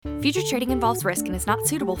Future trading involves risk and is not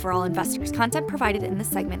suitable for all investors. Content provided in this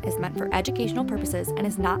segment is meant for educational purposes and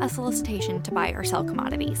is not a solicitation to buy or sell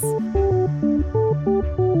commodities. All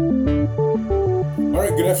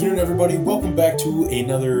right, good afternoon, everybody. Welcome back to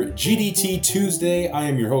another GDT Tuesday. I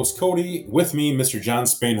am your host, Cody. With me, Mr. Jon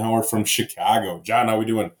Spainhour from Chicago. John, how we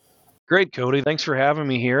doing? Great, Cody. Thanks for having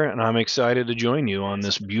me here, and I'm excited to join you on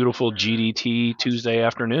this beautiful GDT Tuesday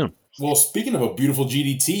afternoon. Well, speaking of a beautiful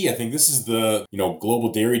GDT, I think this is the global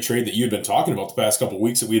dairy trade that you had been talking about the past couple of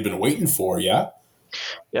weeks that we had been waiting for, yeah?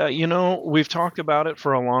 Yeah, we've talked about it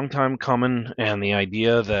for a long time coming, and the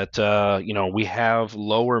idea that, we have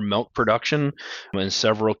lower milk production in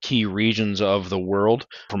several key regions of the world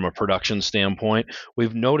from a production standpoint.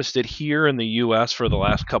 We've noticed it here in the U.S. for the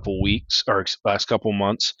last couple weeks, or last couple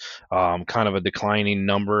months, kind of a declining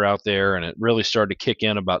number out there, and it really started to kick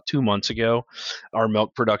in about 2 months ago. Our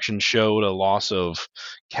milk production showed a loss of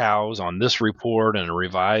cows on this report and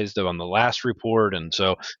revised on the last report, and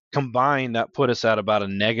so combined, that put us at about a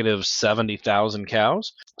negative 70,000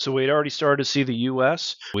 cows. So we'd already started to see the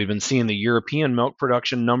U.S. We've been seeing the European milk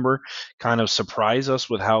production number kind of surprise us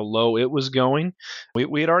with how low it was going.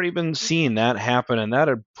 We had already been seeing that happen, and that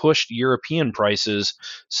had pushed European prices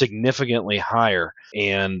significantly higher.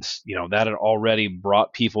 And, that had already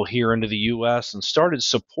brought people here into the U.S. and started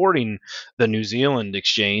supporting the New Zealand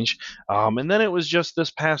exchange. And then it was just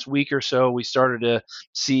this past week or so, we started to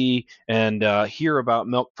see and hear about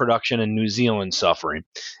milk production in New Zealand suffering.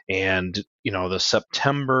 And, the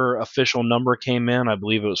September official number came in. I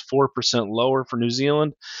believe it was 4% lower for New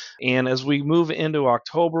Zealand. And as we move into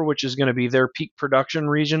October, which is going to be their peak production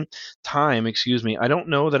time, I don't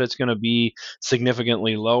know that it's going to be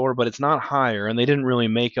significantly lower, but it's not higher. And they didn't really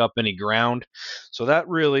make up any ground. So that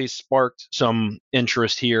really sparked some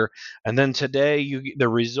interest here. And then today, the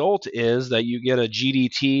result is that you get a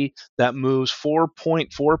GDT that moves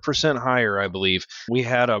 4.4% higher, I believe. We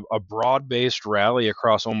had a broad-based rally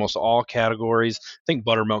across almost all categories. I think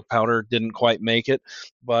buttermilk powder didn't quite make it,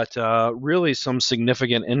 but really some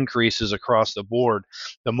significant increases across the board,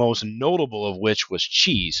 the most notable of which was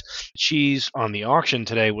cheese. Cheese on the auction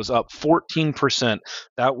today was up 14%.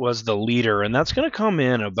 That was the leader, and that's going to come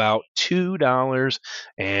in about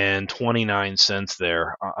 $2.29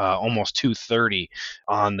 there, almost $2.30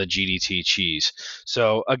 on the GDT cheese.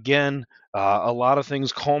 So again, a lot of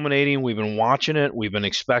things culminating. We've been watching it. We've been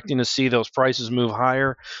expecting to see those prices move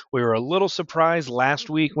higher. We were a little surprised last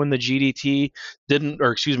week when the GDT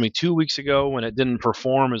 2 weeks ago when it didn't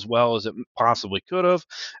perform as well as it possibly could have.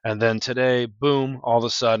 And then today, boom, all of a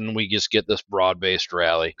sudden we just get this broad-based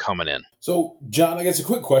rally coming in. So, John, I guess a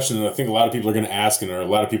quick question that I think a lot of people are going to ask and a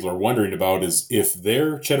lot of people are wondering about is if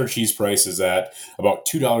their cheddar cheese price is at about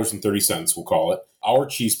 $2.30, we'll call it. Our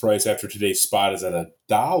cheese price after today's spot is at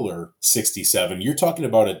 $1.67. You're talking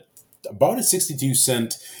about a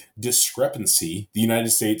 62-cent discrepancy, the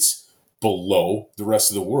United States below the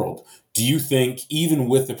rest of the world. Do you think, even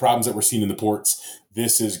with the problems that we're seeing in the ports,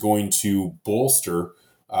 this is going to bolster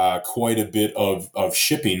quite a bit of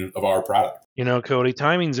shipping of our product? Cody,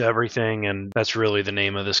 timing's everything, and that's really the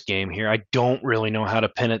name of this game here. I don't really know how to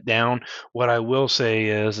pin it down. What I will say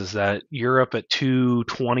is that Europe at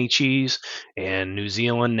 $2.20 cheese, and New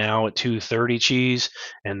Zealand now at $2.30 cheese,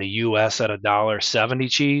 and the U.S. at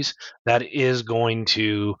 $1.70 cheese, that is going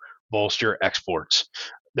to bolster exports.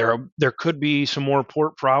 There could be some more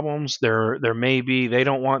port problems. There may be. They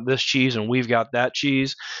don't want this cheese, and we've got that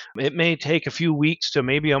cheese. It may take a few weeks to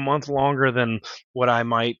maybe a month longer than what I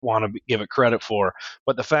might want to give it credit for.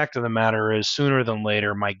 But the fact of the matter is, sooner than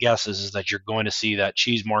later, my guess is that you're going to see that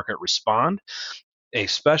cheese market respond,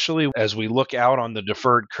 especially as we look out on the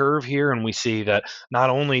deferred curve here and we see that not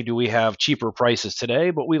only do we have cheaper prices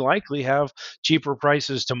today, but we likely have cheaper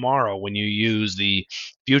prices tomorrow when you use the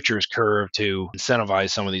futures curve to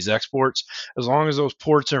incentivize some of these exports. As long as those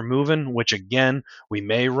ports are moving, which again, we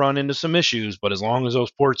may run into some issues, but as long as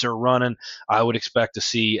those ports are running, I would expect to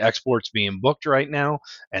see exports being booked right now,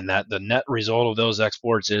 and that the net result of those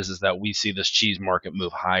exports is that we see this cheese market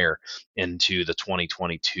move higher into the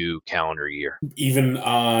 2022 calendar year. Even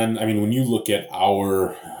when you look at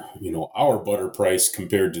our butter price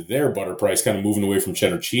compared to their butter price, kind of moving away from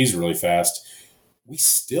cheddar cheese really fast, we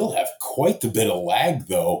still have quite the bit of lag,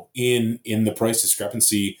 though, in the price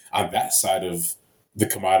discrepancy on that side of the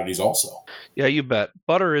commodities also. Yeah, you bet.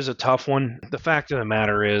 Butter is a tough one. The fact of the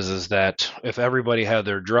matter is that if everybody had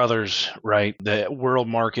their druthers right, the world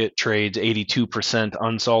market trades 82%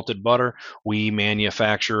 unsalted butter. We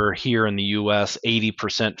manufacture here in the U.S.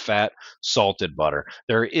 80% fat salted butter.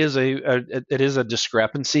 There is it is a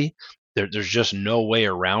discrepancy. There's just no way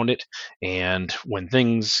around it. And when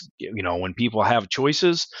things, when people have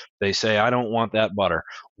choices, they say, I don't want that butter.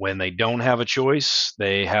 When they don't have a choice,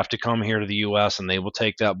 they have to come here to the U.S. and they will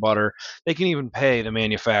take that butter. They can even pay the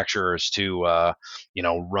manufacturers to,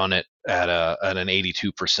 run it at an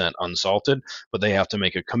 82% unsalted, but they have to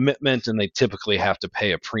make a commitment and they typically have to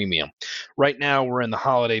pay a premium. Right now, we're in the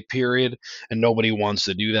holiday period and nobody wants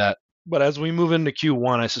to do that. But as we move into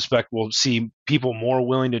Q1, I suspect we'll see people more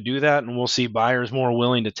willing to do that, and we'll see buyers more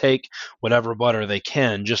willing to take whatever butter they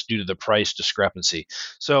can just due to the price discrepancy.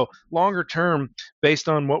 So, longer term, based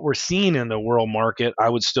on what we're seeing in the world market, I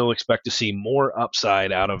would still expect to see more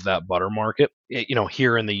upside out of that butter market,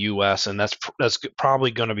 here in the U.S., and that's probably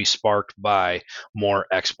going to be sparked by more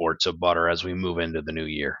exports of butter as we move into the new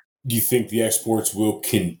year. Do you think the exports will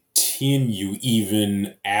continue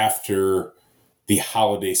even after the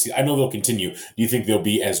holiday season? I know they'll continue. Do you think they'll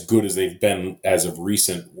be as good as they've been as of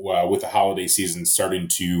recent, with the holiday season starting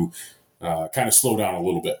to kind of slow down a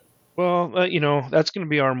little bit? Well, that's going to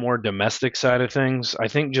be our more domestic side of things. I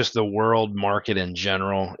think just the world market in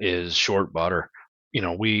general is short butter.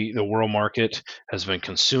 The world market has been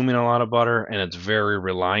consuming a lot of butter and it's very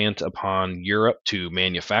reliant upon Europe to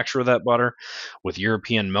manufacture that butter. With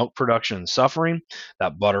European milk production suffering,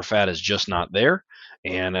 that butter fat is just not there.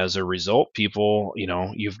 And as a result, people,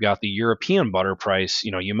 you've got the European butter price.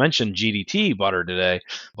 You mentioned GDT butter today,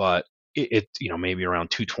 but maybe around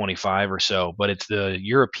 225 or so, but it's the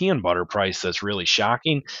European butter price that's really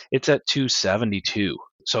shocking. It's at 272.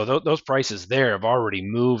 So those prices there have already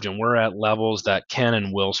moved, and we're at levels that can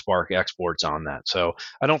and will spark exports on that. So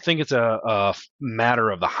I don't think it's a matter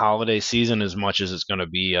of the holiday season as much as it's going to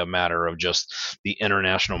be a matter of just the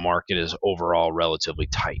international market is overall relatively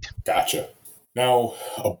tight. Gotcha. Now,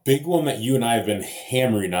 a big one that you and I have been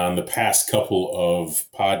hammering on the past couple of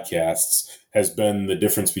podcasts has been the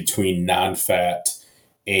difference between non-fat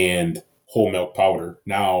and whole milk powder.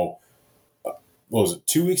 Now, what was it,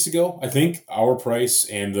 2 weeks ago, I think, our price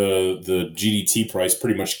and the GDT price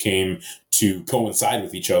pretty much came to coincide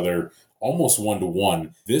with each other almost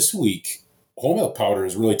 1-to-1. This week, whole milk powder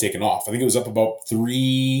has really taken off. I think it was up about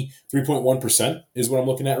 3.1% is what I'm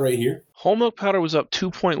looking at right here. Whole milk powder was up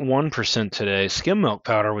 2.1% today. Skim milk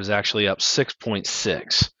powder was actually up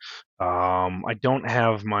 6.6. I don't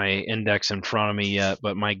have my index in front of me yet,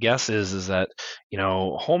 but my guess is that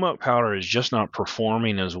whole milk powder is just not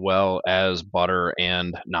performing as well as butter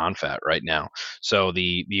and non-fat right now. So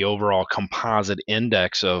the overall composite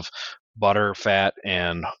index of butter, fat,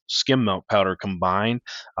 and skim milk powder combined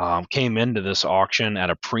came into this auction at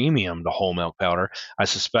a premium to whole milk powder. I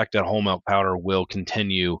suspect that whole milk powder will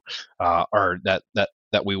continue, or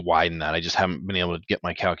that we widen that. I just haven't been able to get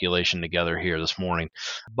my calculation together here this morning.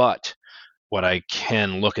 But what I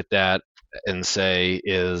can look at that and say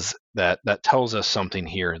is that tells us something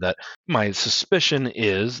here, that my suspicion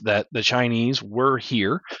is that the Chinese were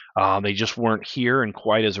here. They just weren't here in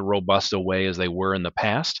quite as robust a way as they were in the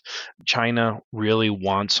past. China really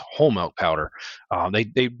wants whole milk powder.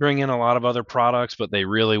 They bring in a lot of other products, but they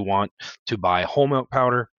really want to buy whole milk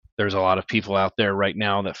powder. There's a lot of people out there right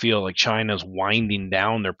now that feel like China's winding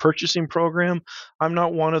down their purchasing program. I'm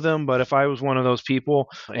not one of them, but if I was one of those people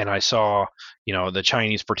and I saw, the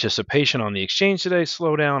Chinese participation on the exchange today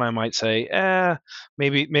slow down, I might say,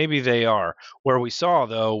 maybe they are. Where we saw,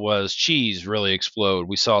 though, was cheese really explode.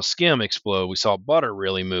 We saw skim explode. We saw butter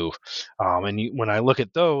really move. When I look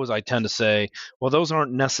at those, I tend to say, well, those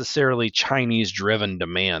aren't necessarily Chinese-driven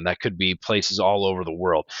demand. That could be places all over the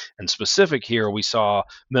world. And specific here, we saw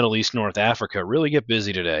Middle East, North Africa really get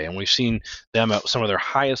busy today, and we've seen them at some of their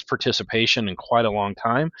highest participation in quite a long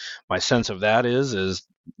time. My sense of that is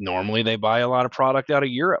normally they buy a lot of product out of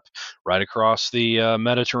Europe. Right across the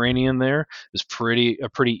Mediterranean there is a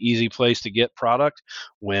pretty easy place to get product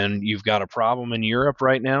when you've got a problem in Europe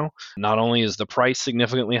right now. Not only is the price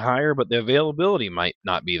significantly higher, but the availability might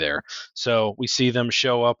not be there. So we see them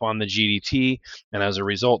show up on the GDT, and as a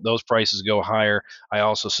result, those prices go higher. I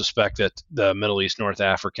also suspect that the Middle East, North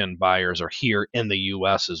African buyers are here in the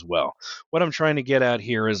U.S. as well. What I'm trying to get at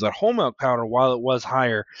here is that whole milk powder, while it was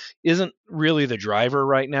higher, isn't really the driver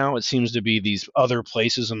right now. It seems to be these other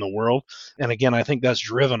places in the world. And again, I think that's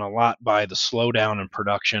driven a lot by the slowdown in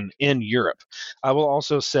production in Europe. I will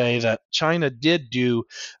also say that China did do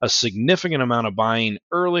a significant amount of buying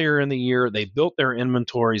earlier in the year. They built their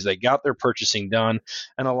inventories, they got their purchasing done,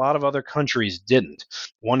 and a lot of other countries didn't.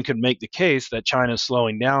 One could make the case that China is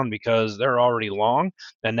slowing down because they're already long,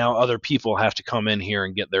 and now other people have to come in here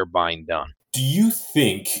and get their buying done. Do you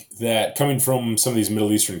think that coming from some of these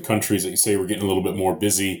Middle Eastern countries that you say we're getting a little bit more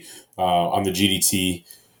busy on the GDT,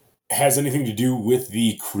 has anything to do with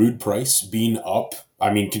the crude price being up?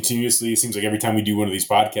 I mean, continuously, it seems like every time we do one of these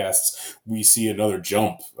podcasts, we see another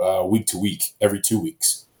jump week to week, every 2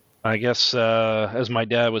 weeks. I guess, as my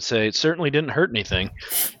dad would say, it certainly didn't hurt anything.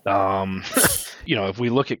 Um, if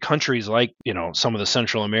we look at countries like, some of the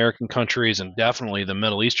Central American countries and definitely the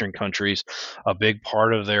Middle Eastern countries, a big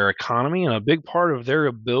part of their economy and a big part of their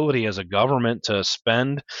ability as a government to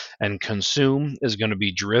spend and consume is going to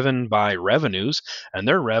be driven by revenues, and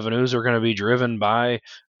their revenues are going to be driven by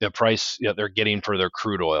the price they're getting for their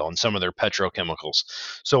crude oil and some of their petrochemicals.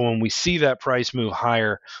 So when we see that price move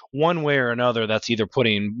higher, one way or another, that's either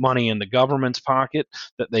putting money in the government's pocket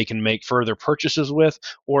that they can make further purchases with,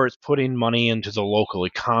 or it's putting money into the local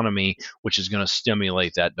economy, which is going to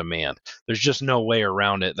stimulate that demand. There's just no way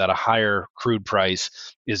around it that a higher crude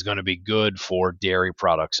price is going to be good for dairy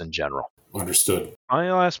products in general. Understood. My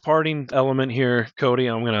last parting element here, Cody,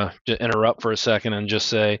 I'm going to interrupt for a second and just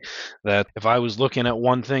say that if I was looking at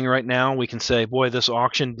one thing right now, we can say, boy, this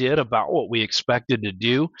auction did about what we expected to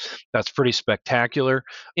do. That's pretty spectacular.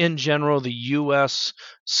 In general, the U.S.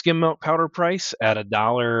 skim milk powder price at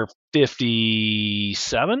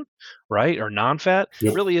 $1.57, right, or non-fat,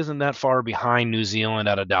 Yep. really isn't that far behind New Zealand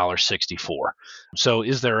at $1.64. So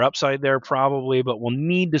is there upside there? Probably, but we'll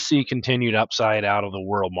need to see continued upside out of the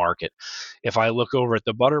world market. If I look over at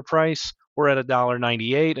the butter price, we're at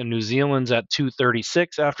 $1.98, and New Zealand's at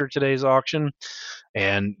 $2.36 after today's auction,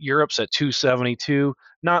 and Europe's at $2.72.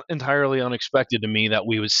 Not entirely unexpected to me that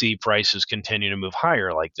we would see prices continue to move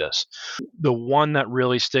higher like this. The one that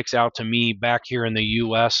really sticks out to me back here in the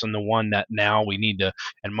U.S., and the one that now we need to,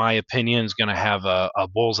 in my opinion, is going to have a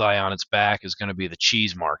bullseye on its back, is going to be the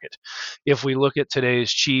cheese market. If we look at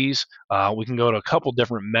today's cheese, we can go to a couple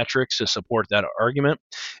different metrics to support that argument.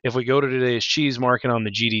 If we go to today's cheese market on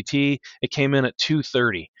the GDT, it came in at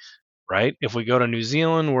 230. Right? If we go to New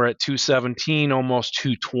Zealand, we're at 217, almost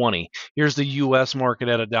 220. Here's the U.S. market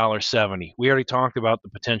at $1.70. We already talked about the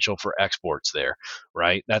potential for exports there,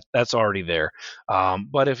 right? That's already there.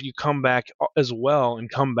 But if you come back as well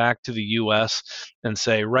and come back to the U.S. and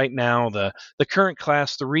say right now the current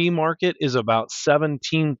Class 3 market is about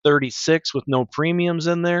 1736 with no premiums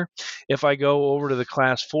in there. If I go over to the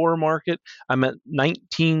Class 4 market, I'm at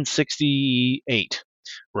 1968.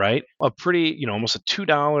 Right? A pretty, almost a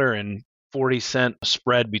 $2.40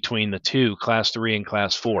 spread between the two, Class 3 and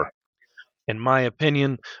Class 4. In my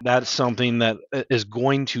opinion, that's something that is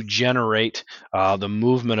going to generate the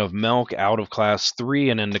movement of milk out of Class 3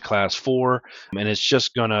 and into Class 4. And it's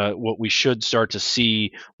just what we should start to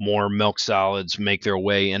see more milk solids make their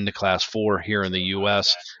way into Class 4 here in the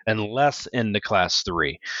U.S. and less into Class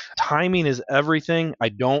 3. Timing is everything. I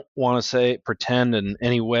don't want to pretend in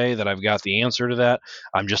any way that I've got the answer to that.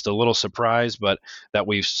 I'm just a little surprised, but that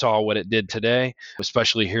we saw what it did today,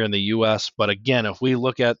 especially here in the U.S. But again, if we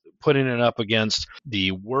look at putting it up against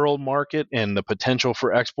the world market and the potential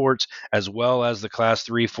for exports, as well as the Class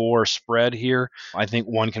 3-4 spread here, I think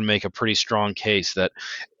one can make a pretty strong case that,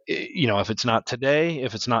 if it's not today,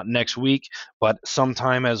 if it's not next week, but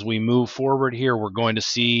sometime as we move forward here, we're going to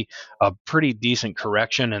see a pretty decent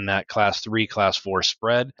correction in that Class 3, Class 4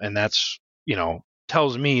 spread. And that's,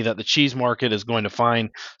 tells me that the cheese market is going to find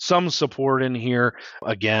some support in here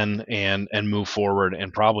again and move forward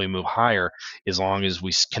and probably move higher as long as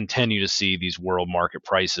we continue to see these world market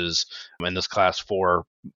prices in this Class 4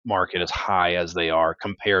 market as high as they are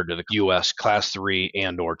compared to the U.S. Class 3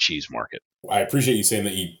 and or cheese market. I appreciate you saying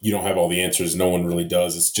that you don't have all the answers. No one really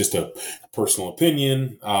does. It's just a personal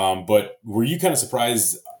opinion. But were you kind of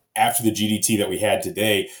surprised after the GDT that we had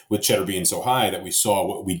today with cheddar being so high that we saw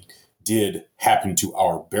what we did happen to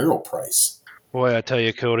our barrel price? Boy, I tell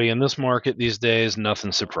you, Cody, in this market these days,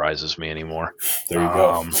 nothing surprises me anymore. There you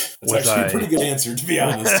go. That's actually a pretty good answer, to be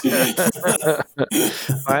honest.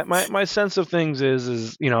 my sense of things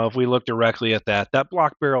is if we look directly at that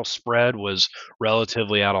block barrel spread was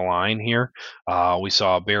relatively out of line here. We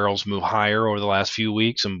saw barrels move higher over the last few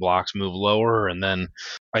weeks and blocks move lower, and then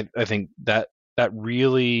I think that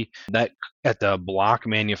really at the block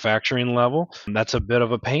manufacturing level, that's a bit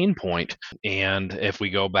of a pain point. And if we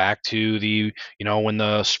go back to when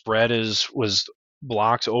the spread was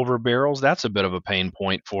blocks over barrels, that's a bit of a pain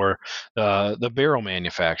point for the barrel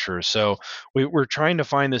manufacturers. So we're trying to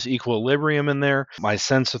find this equilibrium in there. My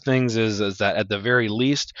sense of things is that at the very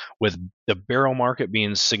least, with the barrel market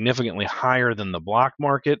being significantly higher than the block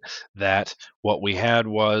market, that what we had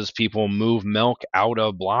was people move milk out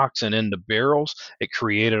of blocks and into barrels. It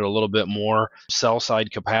created a little bit more sell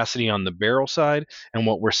side capacity on the barrel side. And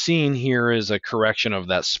what we're seeing here is a correction of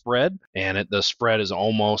that spread, and the spread is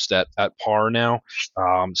almost at par now.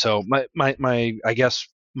 So my I guess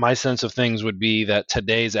my sense of things would be that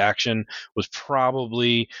today's action was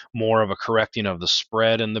probably more of a correcting of the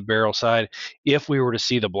spread in the barrel side. If we were to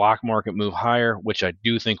see the block market move higher, which I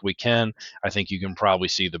do think we can, I think you can probably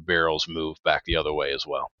see the barrels move back the other way as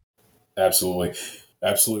well. Absolutely.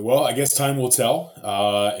 Absolutely. Well, I guess time will tell.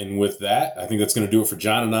 And with that, I think that's going to do it for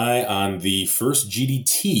John and I on the first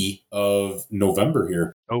GDT of November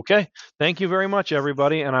here. Okay. Thank you very much,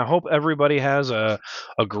 everybody. And I hope everybody has a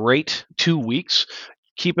great 2 weeks.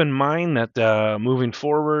 Keep in mind that moving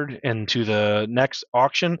forward into the next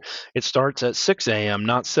auction, it starts at 6 a.m.,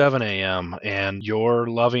 not 7 a.m. And your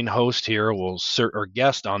loving host here or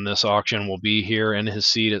guest on this auction will be here in his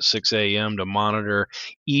seat at 6 a.m. to monitor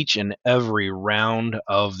each and every round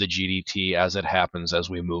of the GDT as it happens as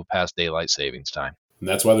we move past daylight savings time. And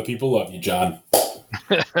that's why the people love you, John.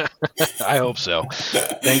 I hope so.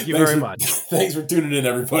 Thank you very much. Thanks for tuning in,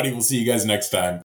 everybody. We'll see you guys next time.